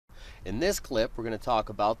In this clip, we're going to talk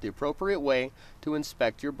about the appropriate way to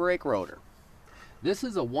inspect your brake rotor. This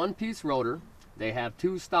is a one-piece rotor. They have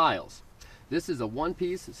two styles. This is a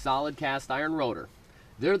one-piece solid cast iron rotor.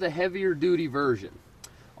 They're the heavier duty version.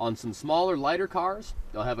 On some smaller, lighter cars,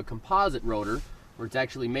 they'll have a composite rotor where it's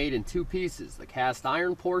actually made in two pieces, the cast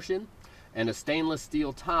iron portion and a stainless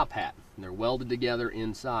steel top hat, and they're welded together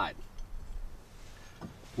inside.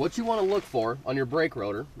 What you want to look for on your brake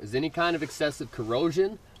rotor is any kind of excessive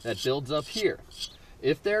corrosion that builds up here.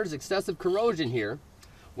 If there's excessive corrosion here,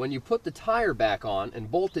 when you put the tire back on and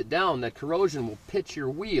bolt it down, that corrosion will pitch your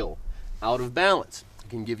wheel out of balance. It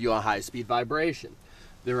can give you a high-speed vibration.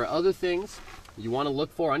 There are other things you want to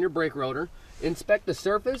look for on your brake rotor. Inspect the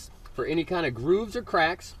surface for any kind of grooves or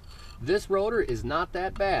cracks. This rotor is not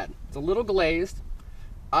that bad. It's a little glazed.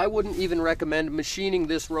 I wouldn't even recommend machining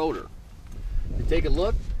this rotor. If you take a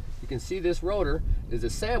look, you can see this rotor is a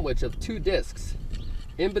sandwich of two discs.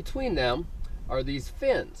 In between them are these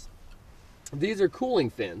fins. These are cooling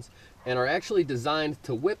fins and are actually designed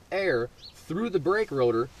to whip air through the brake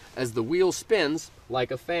rotor as the wheel spins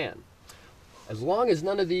like a fan. As long as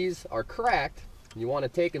none of these are cracked, you want to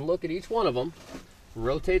take and look at each one of them,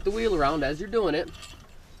 rotate the wheel around as you're doing it,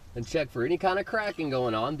 and check for any kind of cracking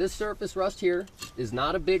going on. This surface rust here is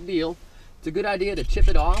not a big deal. It's a good idea to chip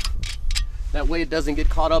it off. That way it doesn't get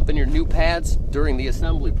caught up in your new pads during the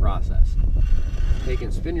assembly process. Take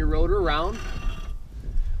and spin your rotor around.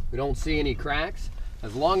 We don't see any cracks.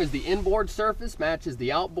 As long as the inboard surface matches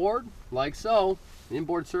the outboard, like so, the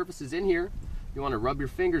inboard surface is in here. You want to rub your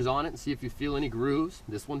fingers on it and see if you feel any grooves.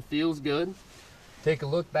 This one feels good. Take a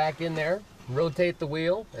look back in there, rotate the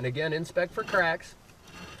wheel, and again, inspect for cracks.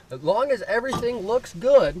 As long as everything looks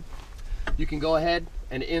good, you can go ahead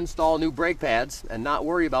and install new brake pads and not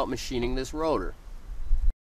worry about machining this rotor.